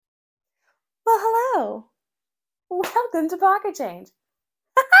Hello. Welcome to Pocket Change.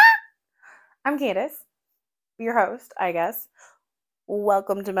 I'm Candace, your host, I guess.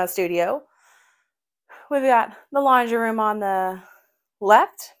 Welcome to my studio. We've got the laundry room on the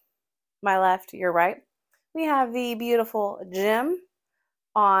left, my left, your right. We have the beautiful gym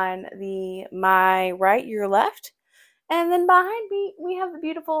on my right, your left. And then behind me, we have the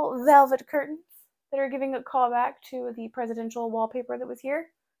beautiful velvet curtains that are giving a callback to the presidential wallpaper that was here.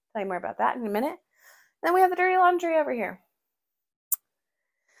 Tell you more about that in a minute. Then we have the dirty laundry over here.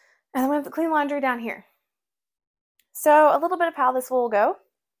 And then we have the clean laundry down here. So a little bit of how this will go.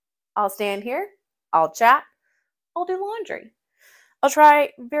 I'll stand here. I'll chat. I'll do laundry. I'll try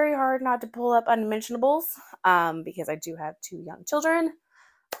very hard not to pull up unmentionables because I do have 2 young children.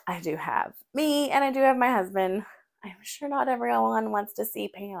 I do have me and I do have my husband. I'm sure not everyone wants to see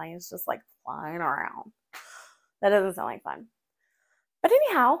panties just like flying around. That doesn't sound like fun. But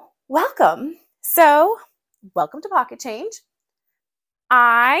anyhow, welcome. So, welcome to Pocket Change.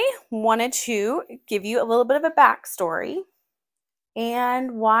 I wanted to give you a little bit of a backstory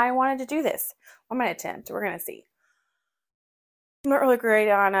and why I wanted to do this. I'm going to attempt. We're going to see. I'm not really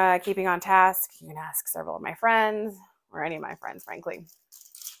great on keeping on task. You can ask several of my friends or any of my friends, frankly.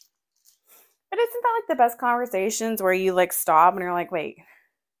 But isn't that like the best conversations where you like stop and you're like, wait,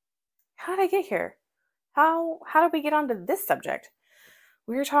 how did I get here? How did we get onto this subject?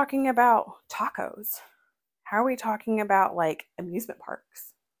 We were talking about tacos. How are we talking about like amusement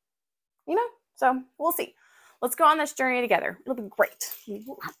parks? You know, so we'll see. Let's go on this journey together. It'll be great.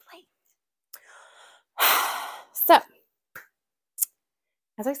 Lovely. So,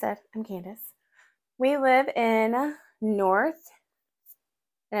 as I said, I'm Candace. We live in a North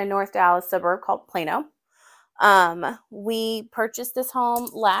Dallas suburb called Plano. We purchased this home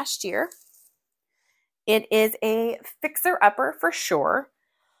last year. It is a fixer-upper for sure.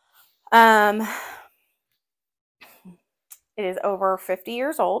 It is over 50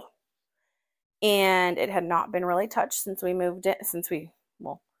 years old, and it had not been really touched since we moved it. It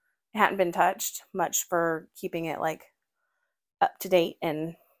hadn't been touched much for keeping it like up to date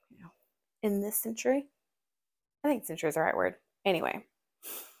and in this century. I think century is the right word. Anyway,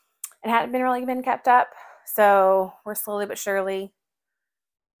 it hadn't really been kept up, so we're slowly but surely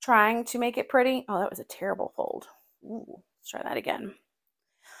trying to make it pretty. Oh, that was a terrible fold. Ooh, let's try that again.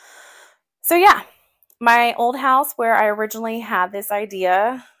 So yeah, my old house where I originally had this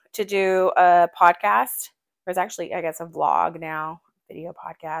idea to do a podcast, there's actually, I guess, a vlog now, video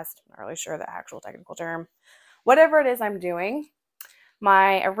podcast. I'm not really sure the actual technical term. Whatever it is I'm doing,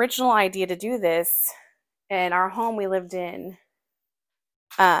 my original idea to do this in our home we lived in,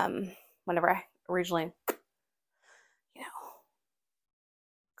 whenever I originally,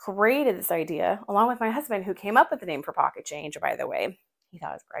 created this idea, along with my husband, who came up with the name for Pocket Change, by the way, he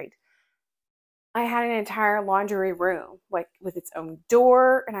thought it was great. I had an entire laundry room, like with its own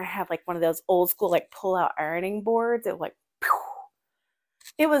door, and I had like one of those old school like pull-out ironing boards. It was like, pew.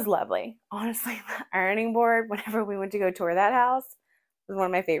 It was lovely. Honestly, the ironing board, whenever we went to go tour that house, was one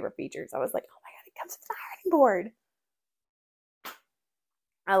of my favorite features. I was like, oh my God, it comes with an ironing board.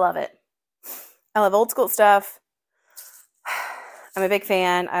 I love it. I love old school stuff. I'm a big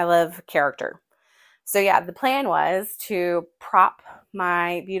fan. I love character. So yeah, the plan was to prop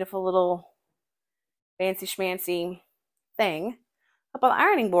my beautiful little fancy schmancy thing up on the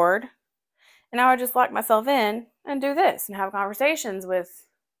ironing board, and I would just lock myself in and do this and have conversations with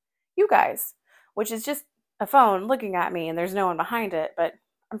you guys, which is just a phone looking at me and there's no one behind it, but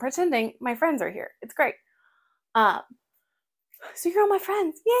I'm pretending my friends are here. It's great. So you're all my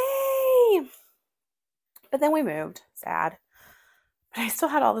friends. Yay! But then we moved. Sad. But I still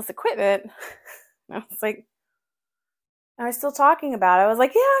had all this equipment. I was like, I was still talking about it. I was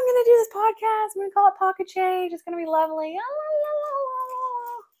like, yeah, I'm going to do this podcast. I'm going to call it Pocket Change. It's going to be lovely.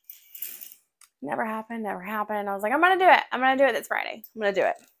 Never happened. I was like, I'm going to do it. I'm going to do it this Friday. I'm going to do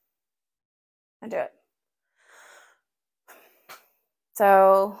it. I do it.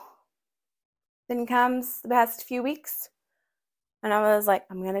 So then comes the past few weeks, and I was like,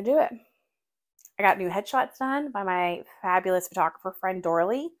 I'm going to do it. I got new headshots done by my fabulous photographer friend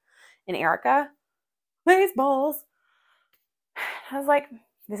Dorley and Erica. Baseballs. I was like,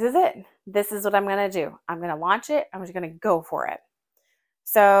 this is it. This is what I'm going to do. I'm going to launch it. I'm just going to go for it.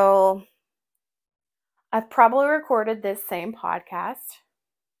 So I've probably recorded this same podcast.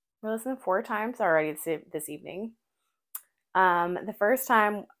 I listened 4 times already this evening. The first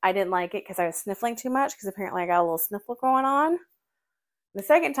time I didn't like it because I was sniffling too much, because apparently I got a little sniffle going on. The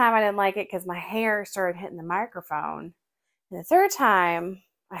second time I didn't like it because my hair started hitting the microphone. And the third time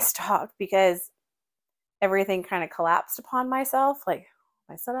I stopped because everything kind of collapsed upon myself, like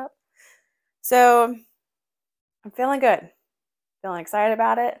my setup. So I'm feeling good, feeling excited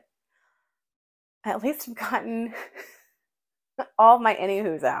about it. At least I've gotten all of my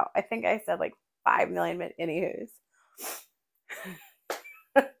anywho's out. I think I said like 5 million anywho's.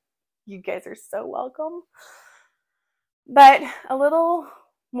 You guys are so welcome. But a little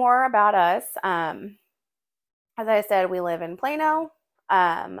more about us. As I said, we live in Plano.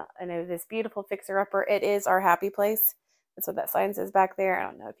 I know this beautiful fixer-upper. It is our happy place. That's what that sign says back there. I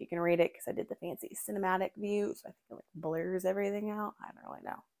don't know if you can read it because I did the fancy cinematic view, so I think it like blurs everything out. I don't really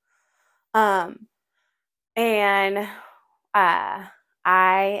know. And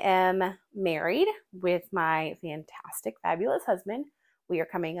I am married with my fantastic, fabulous husband. We are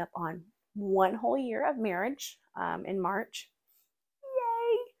coming up on 1 whole year of marriage in March.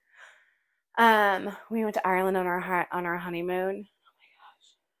 Yay! We went to Ireland on our honeymoon. Oh my gosh,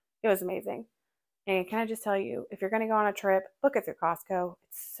 it was amazing. And can I just tell you, if you're going to go on a trip, book it through Costco.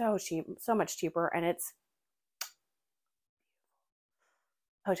 It's so cheap, so much cheaper, and it's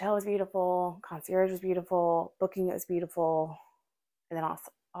hotel was beautiful, concierge was beautiful, booking was beautiful, and then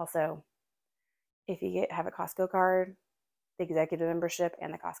also if you have a Costco card, the executive membership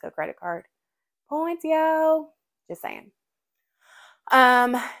and the Costco credit card, points, yo. Just saying.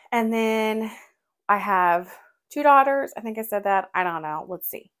 And then I have 2 daughters. I think I said that. I don't know. Let's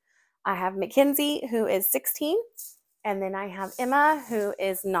see. I have Mackenzie, who is 16, and then I have Emma, who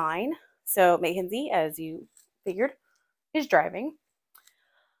is 9. So Mackenzie, as you figured, is driving,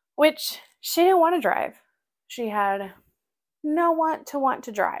 which she didn't want to drive. She had no want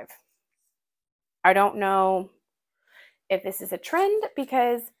to drive. I don't know if this is a trend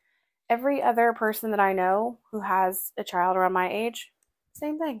because every other person that I know who has a child around my age,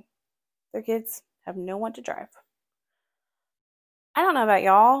 same thing. Their kids have no one to drive. I don't know about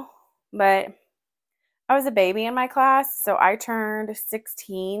y'all, but I was a baby in my class, so I turned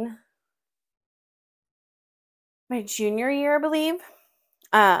 16 my junior year, I believe.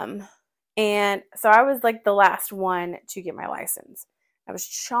 And so I was like the last one to get my license. I was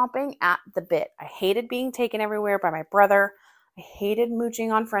chomping at the bit. I hated being taken everywhere by my brother. I hated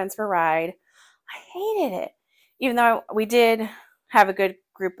mooching on friends for a ride. I hated it. Even though we did have a good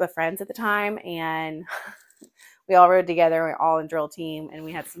group of friends at the time, and we all rode together. We were all in drill team, and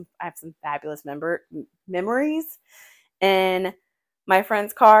I have some fabulous memories in my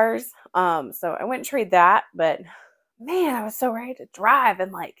friends' cars. So I wouldn't trade that, but man, I was so ready to drive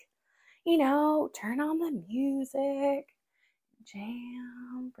and turn on the music,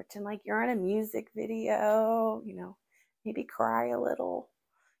 jam, pretend like you're in a music video, maybe cry a little.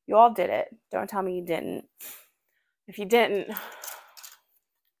 You all did it. Don't tell me you didn't. If you didn't,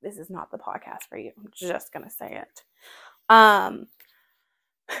 this is not the podcast for you. I'm just going to say it.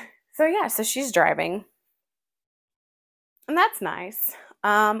 So she's driving. And that's nice.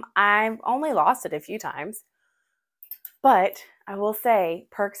 I've only lost it a few times. But I will say,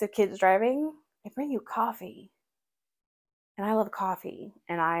 perks of kids driving, they bring you coffee. And I love coffee.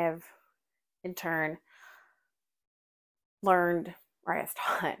 And I have, in turn, learned, or I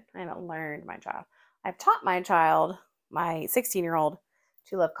haven't learned my child. I've taught my child, my 16-year-old,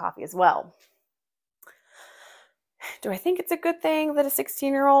 to love coffee as well. Do I think it's a good thing that a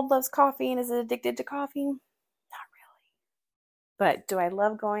 16-year-old loves coffee and is addicted to coffee? Not really. But do I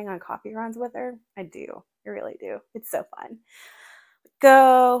love going on coffee runs with her? I do. I really do. It's so fun.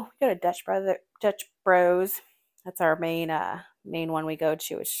 Go to Dutch Bros. That's our main one we go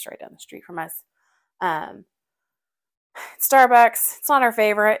to. It's just right down the street from us. Starbucks. It's not our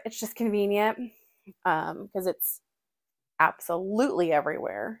favorite. It's just convenient because it's absolutely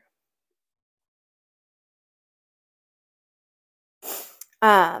everywhere.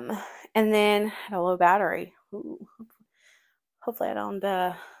 And then had a low battery. Ooh. Hopefully I don't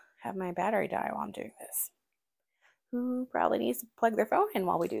have my battery die while I'm doing this. Who probably needs to plug their phone in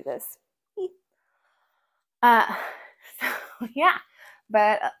while we do this? So yeah,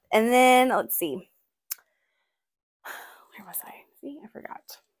 but and then let's see. Where was I? See, I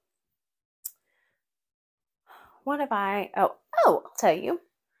forgot. What have I? Oh, I'll tell you.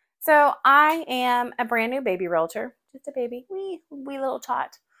 So I am a brand new baby realtor. Just a baby, wee little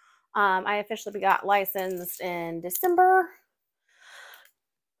tot. I officially got licensed in December.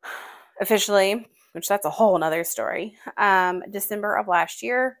 Officially, which that's a whole nother story. December of last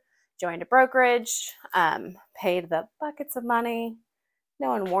year, joined a brokerage, paid the buckets of money. No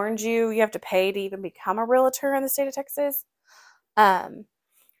one warned you. You have to pay to even become a realtor in the state of Texas.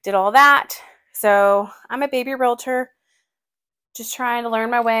 Did all that. So I'm a baby realtor, just trying to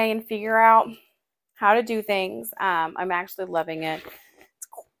learn my way and figure out how to do things. I'm actually loving it.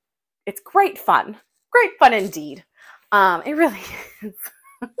 It's great fun. Great fun indeed. It really is.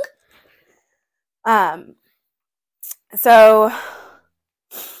 Um, so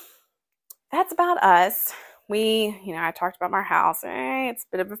that's about us. I talked about my house. It's a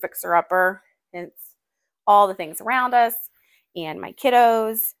bit of a fixer-upper. It's all the things around us and my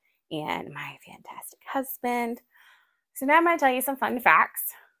kiddos and my fantastic husband. So now I'm going to tell you some fun facts.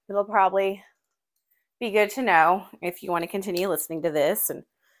 It'll probably be good to know if you want to continue listening to this, and if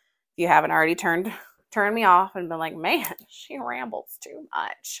you haven't already turned me off and been like, man, she rambles too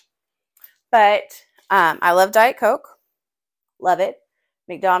much. But I love Diet Coke. Love it.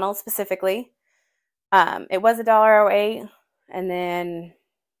 McDonald's specifically. It was $1.08, and then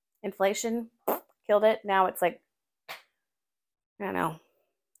inflation killed it. Now it's like, I don't know,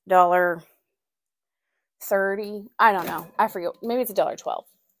 $1.30. I don't know. I forget. Maybe it's $1.12.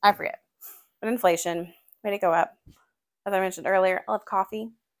 I forget. But inflation made it go up. As I mentioned earlier, I love coffee.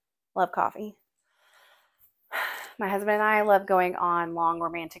 Love coffee. My husband and I love going on long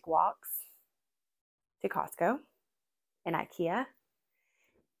romantic walks to Costco and IKEA.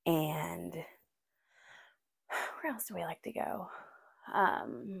 And where else do we like to go?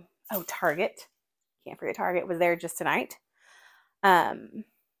 Target. Can't forget Target. Was there just tonight.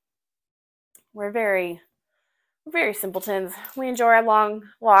 We're very simpletons. We enjoy our long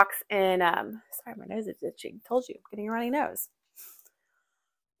walks and sorry, my nose is itching. Told you, I'm getting a runny nose.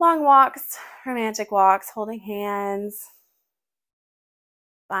 Long walks, romantic walks, holding hands,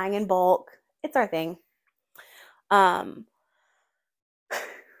 buying in bulk. It's our thing.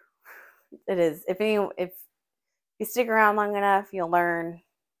 It is. If you stick around long enough, you'll learn.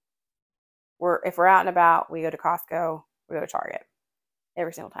 If we're out and about, we go to Costco, we go to Target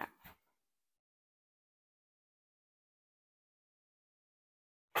every single time.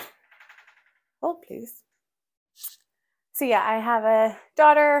 Hold, please. So yeah, I have a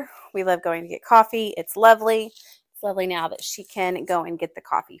daughter. We love going to get coffee. It's lovely. It's lovely now that she can go and get the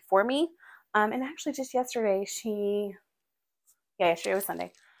coffee for me. And actually just yesterday, yesterday was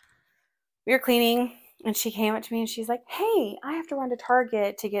Sunday. We were cleaning and she came up to me and she's like, hey, I have to run to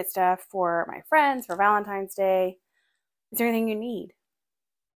Target to get stuff for my friends for Valentine's Day. Is there anything you need?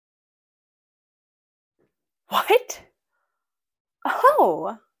 What?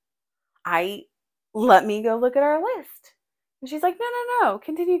 Oh, let me go look at our list. And she's like, no,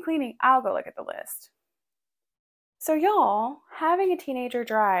 continue cleaning. I'll go look at the list. So y'all, having a teenager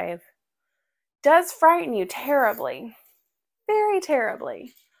drive does frighten you terribly, very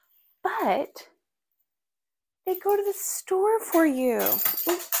terribly, but they go to the store for you.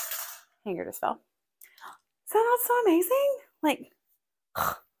 Ooh, hanger just fell. Is that not so amazing? Like,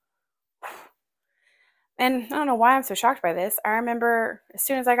 and I don't know why I'm so shocked by this. I remember as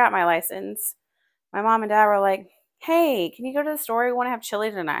soon as I got my license, my mom and dad were like, hey, can you go to the store? We want to have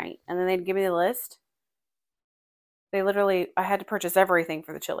chili tonight. And then they'd give me the list. I had to purchase everything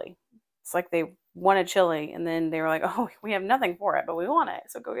for the chili. It's like they wanted chili, and then they were like, oh, we have nothing for it, but we want it,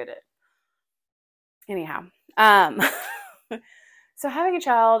 so go get it. Anyhow, so having a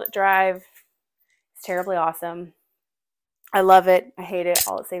child drive is terribly awesome. I love it. I hate it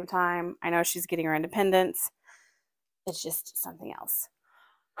all at the same time. I know she's getting her independence. It's just something else.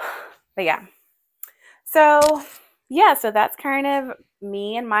 But yeah. So that's kind of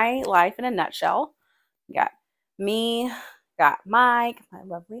me and my life in a nutshell. Got me, got Mike, my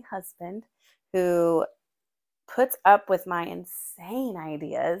lovely husband, who puts up with my insane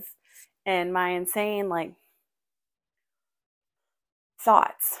ideas and my insane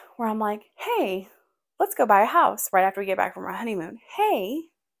thoughts where I'm like, hey, let's go buy a house right after we get back from our honeymoon. Hey,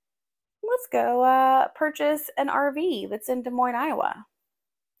 let's go purchase an RV that's in Des Moines, Iowa.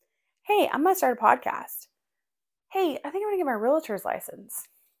 Hey, I'm going to start a podcast. Hey, I think I'm going to get my realtor's license.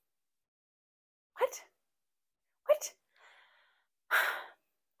 What?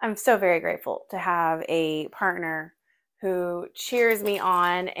 I'm so very grateful to have a partner who cheers me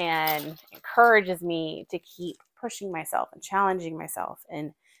on and encourages me to keep pushing myself and challenging myself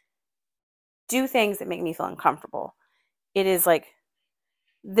and do things that make me feel uncomfortable. It is like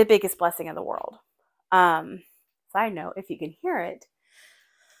the biggest blessing in the world. Side note, if you can hear it,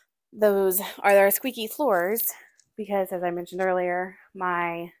 those are our squeaky floors because, as I mentioned earlier,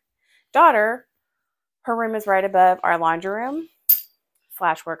 my daughter, her room is right above our laundry room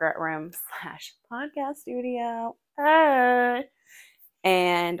 / workout room / podcast studio.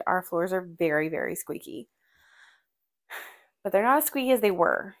 And our floors are very, very squeaky. But they're not as squeaky as they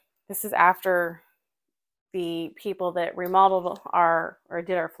were. This is after the people that remodeled or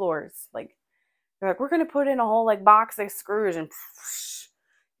did our floors. Like, they're like, we're going to put in a whole box of screws and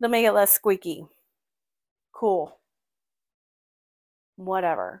they'll make it less squeaky. Cool.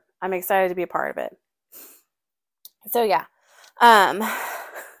 Whatever. I'm excited to be a part of it. So yeah.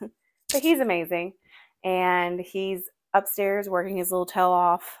 But he's amazing. And he's upstairs working his little tail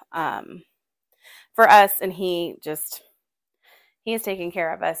off for us. And he is taking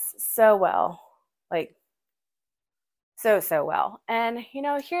care of us so well. Like, so well. And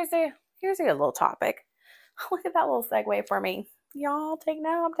here's a good little topic. Look at that little segue for me. Y'all take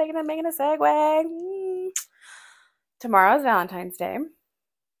note. I'm making a segue. Tomorrow's Valentine's Day.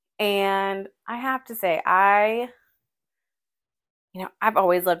 And I have to say, I've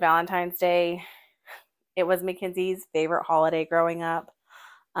always loved Valentine's Day. It was Mackenzie's favorite holiday growing up.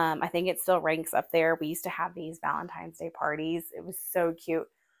 I think it still ranks up there. We used to have these Valentine's Day parties. It was so cute.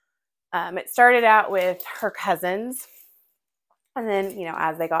 It started out with her cousins. And then,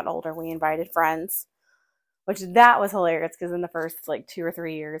 as they got older, we invited friends, which that was hilarious because in the first 2 or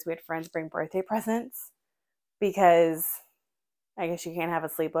 3 years, we had friends bring birthday presents because I guess you can't have a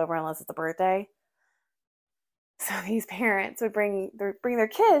sleepover unless it's a birthday. So these parents would bring their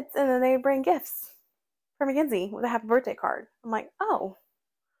kids, and then they would bring gifts for Mackenzie with a happy birthday card. I'm like, oh,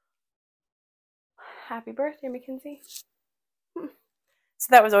 happy birthday, Mackenzie. So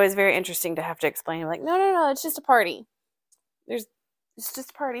that was always very interesting to have to explain. Like, no, it's just a party. It's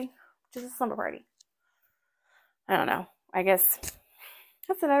just a party, just a slumber party. I don't know. I guess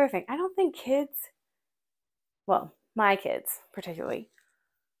that's another thing. I don't think kids, well, my kids particularly,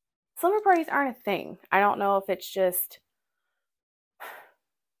 slumber parties aren't a thing. I don't know if it's just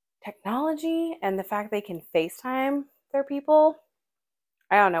technology and the fact they can FaceTime their people.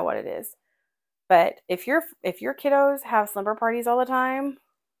 I don't know what it is. But if your kiddos have slumber parties all the time,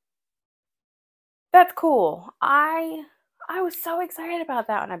 that's cool. I was so excited about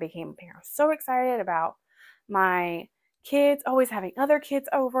that when I became a parent. I was so excited about my kids always having other kids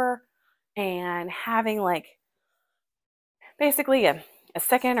over and having basically a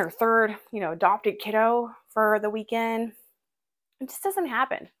second or third, adopted kiddo for the weekend. It just doesn't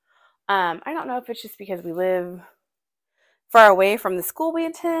happen. I don't know if it's just because we live far away from the school we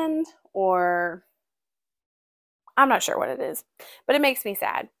attend, or I'm not sure what it is, but it makes me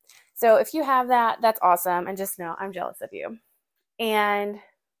sad. So if you have that, that's awesome. And just know I'm jealous of you.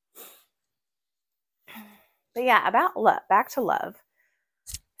 But yeah, about love, back to love.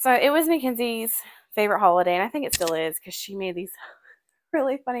 So it was Mackenzie's favorite holiday, and I think it still is because she made these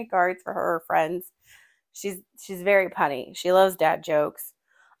really funny cards for her friends. She's very punny. She loves dad jokes.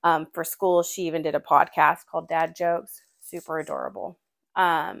 For school, she even did a podcast called Dad Jokes. Super adorable.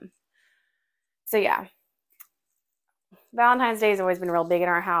 So yeah, Valentine's Day has always been real big in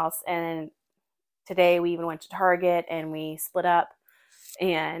our house, and today we even went to Target and we split up.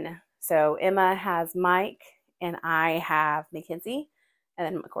 And so Emma has Mike and I have Mackenzie. And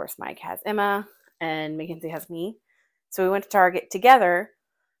then, of course, Mike has Emma and Mackenzie has me. So we went to Target together,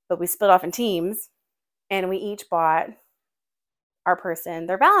 but we split off in teams. And we each bought our person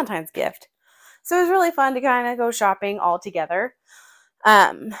their Valentine's gift. So it was really fun to kind of go shopping all together.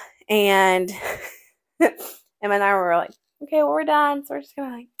 And Emma and I were like, okay, well, we're done. So we're just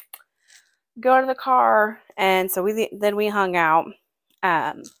going to go to the car. And so we hung out.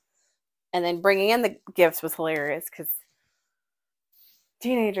 And then bringing in the gifts was hilarious because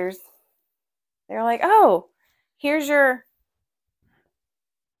teenagers, they're like, oh, here's your,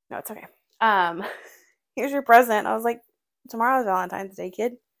 no, it's okay. Here's your present. I was like, tomorrow's Valentine's Day,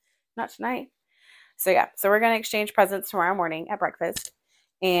 kid, not tonight. So yeah, so we're going to exchange presents tomorrow morning at breakfast.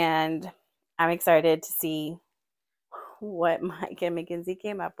 And I'm excited to see what Mike and Mackenzie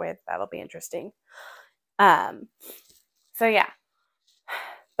came up with. That'll be interesting. So yeah.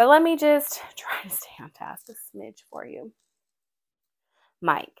 But let me just try to stay on task a smidge for you.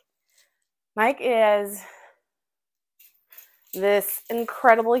 Mike. Mike is this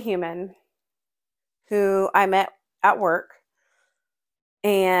incredible human who I met at work.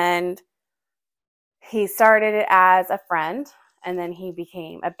 And he started it as a friend, and then he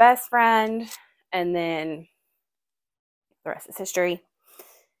became a best friend, and then the rest is history.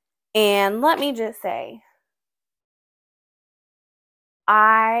 And let me just say,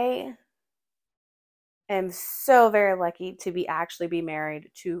 I am so very lucky to actually be married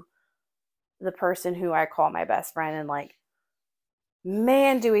to the person who I call my best friend. And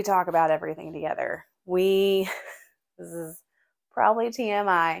man, do we talk about everything together. This is probably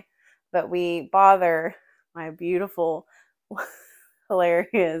TMI, but we bother my beautiful,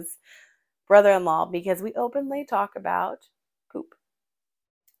 hilarious brother-in-law because we openly talk about poop.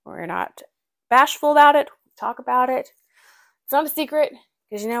 We're not bashful about it. We talk about it. It's not a secret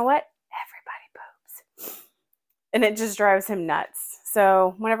because you know what? Everybody poops. And it just drives him nuts.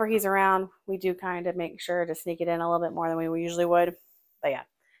 So whenever he's around, we do kind of make sure to sneak it in a little bit more than we usually would. But yeah,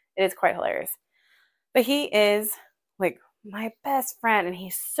 it is quite hilarious. But he is my best friend, and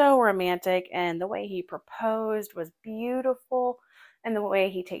he's so romantic, and the way he proposed was beautiful, and the way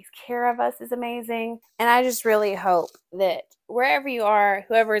he takes care of us is amazing. And I just really hope that wherever you are,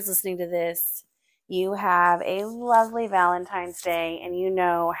 whoever is listening to this, you have a lovely Valentine's Day and you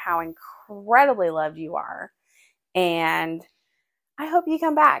know how incredibly loved you are. And I hope you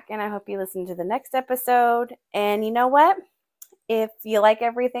come back and I hope you listen to the next episode. And you know what? If you like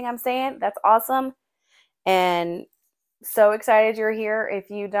everything I'm saying, that's awesome. And so excited you're here. If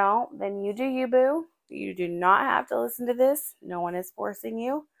you don't, then you do you, boo. You do not have to listen to this. No one is forcing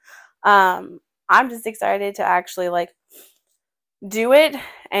you. I'm just excited to actually do it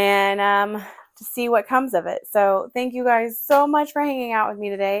and to see what comes of it. So thank you guys so much for hanging out with me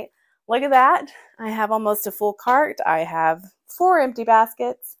today. Look at that. I have almost a full cart. I have 4 empty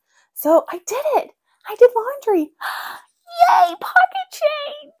baskets. So I did it. I did laundry. Yay, pocket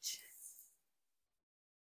change.